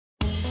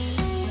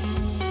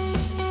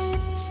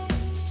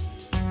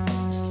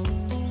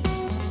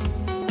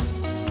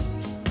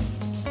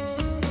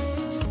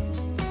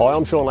Hi,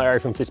 I'm Shaun Lowry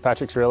from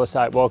Fitzpatricks Real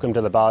Estate. Welcome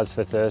to The Buzz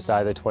for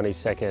Thursday the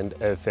 22nd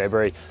of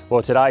February.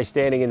 Well, today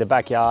standing in the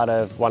backyard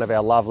of one of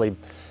our lovely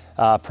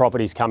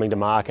properties coming to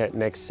market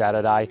next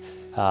Saturday.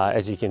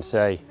 As you can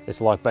see, it's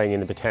like being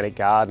in the Botanic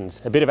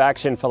Gardens. A bit of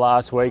action for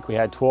last week. We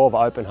had 12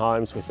 open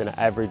homes with an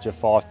average of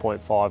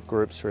 5.5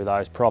 groups through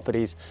those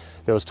properties.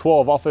 There was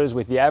 12 offers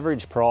with the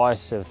average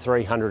price of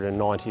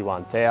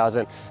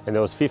 $391,000, and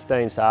there was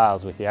 15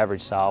 sales with the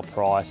average sale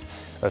price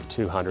of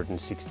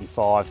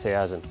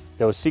 $265,000.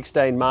 There was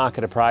 16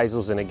 market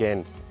appraisals, and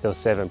again, there were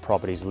 7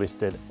 properties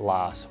listed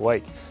last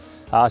week.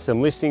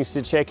 Some listings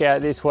to check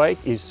out this week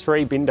is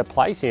 3 Binda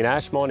Place in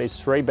Ashmont.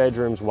 Is 3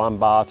 bedrooms, 1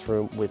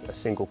 bathroom with a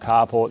single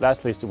carport.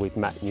 That's listed with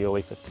Matt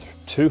Newley for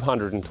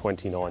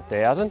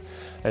 $229,000.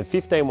 And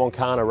 15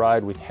 Wonkana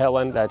Road with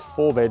Helen. That's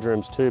 4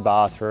 bedrooms, 2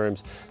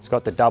 bathrooms. It's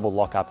got the double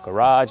lock-up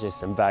garage. There's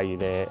some value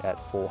there at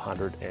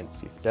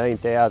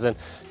 $415,000.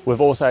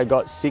 We've also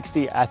got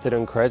 60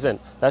 Atherton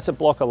Crescent. That's a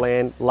block of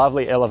land,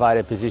 lovely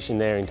elevated position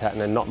there in Tatton,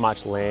 and not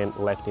much land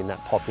left in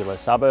that popular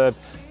suburb.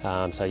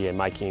 So yeah,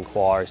 making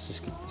inquiries to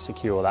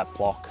secure that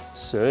block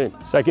soon.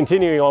 So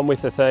continuing on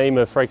with the theme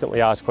of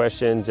frequently asked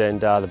questions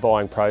and the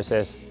buying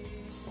process,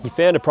 you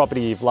found a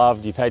property you've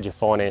loved, you've had your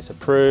finance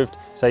approved,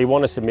 so you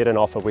want to submit an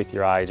offer with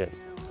your agent.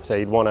 So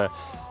you'd want to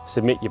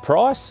submit your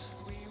price,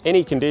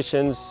 any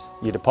conditions,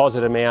 your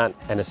deposit amount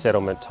and a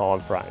settlement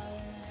time frame.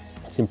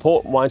 It's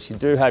important once you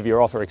do have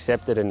your offer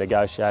accepted and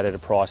negotiated a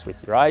price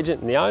with your agent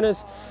and the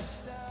owners,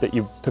 that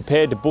you're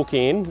prepared to book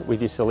in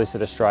with your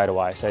solicitor straight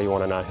away. So you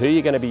want to know who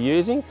you're going to be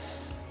using,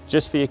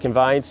 just for your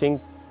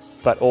conveyancing,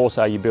 but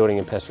also your building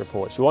and pest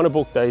reports. You want to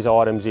book these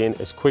items in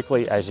as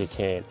quickly as you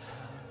can.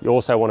 You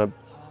also want to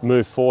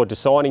move forward to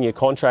signing your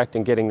contract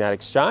and getting that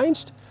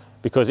exchanged,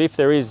 because if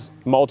there is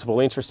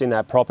multiple interest in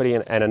that property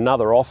and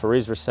another offer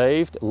is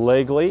received,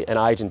 legally an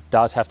agent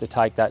does have to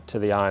take that to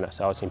the owner.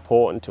 So it's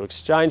important to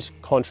exchange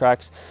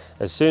contracts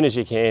as soon as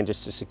you can,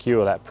 just to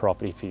secure that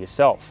property for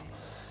yourself.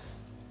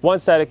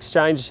 Once that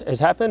exchange has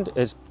happened,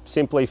 it's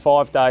simply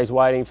 5 days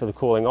waiting for the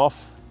cooling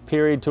off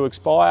period to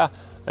expire,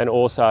 and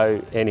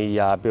also any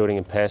building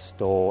and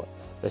pest or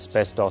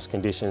asbestos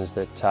conditions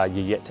that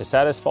you're yet to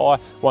satisfy.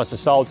 Once the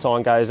sold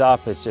sign goes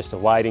up, it's just a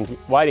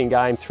waiting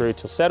game through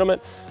till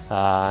settlement.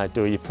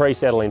 Do your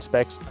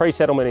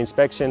pre-settlement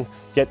inspection,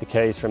 get the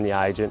keys from the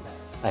agent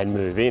and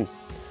move in.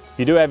 If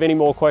you do have any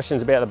more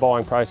questions about the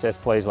buying process,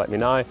 please let me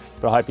know.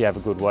 But I hope you have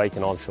a good week,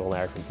 and I'm Shaun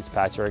Lowry from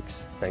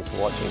Fitzpatricks. Thanks for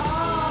watching.